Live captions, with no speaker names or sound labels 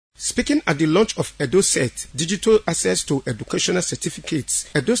Speaking at the launch of EduCert, Digital Access to Educational Certificates,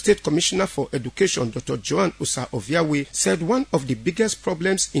 Edo State Commissioner for Education, Dr. Joan Osa-Oviawe, said one of the biggest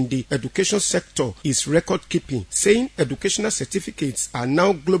problems in the education sector is record keeping, saying educational certificates are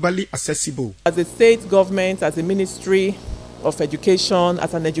now globally accessible. As a state government, as a ministry of education,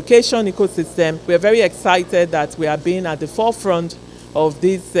 as an education ecosystem, we are very excited that we are being at the forefront of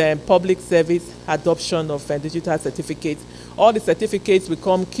this public service adoption of digital certificates. All the certificates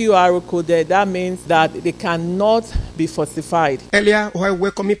become QR coded. That means that they cannot be falsified. Earlier, while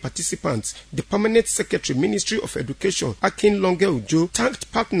welcoming participants, the Permanent Secretary, Ministry of Education, Akin Longe Ujo,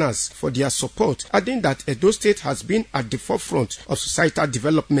 thanked partners for their support, adding that Edo State has been at the forefront of societal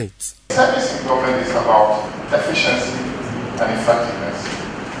development. Service in government is about efficiency and effectiveness.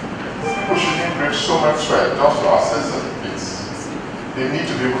 People shouldn't break so much sweat just to access certificates. They need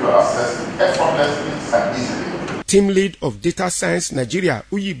to be able to access it effortlessly and easily. Team lead of Data Science Nigeria,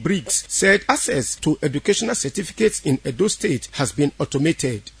 Uyi Briggs, said access to educational certificates in Edo State has been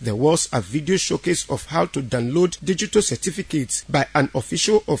automated. There was a video showcase of how to download digital certificates by an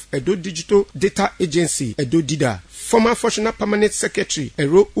official of Edo Digital Data Agency, Edo DIDA. Former Functional Permanent Secretary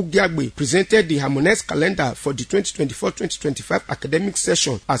Ero Ugiagbe presented the harmonized calendar for the 2024-2025 academic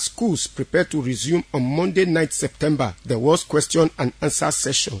session as schools prepare to resume on Monday 9th September. There was question and answer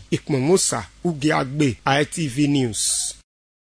session. Ikmomosa Ugiagbe, ITV News.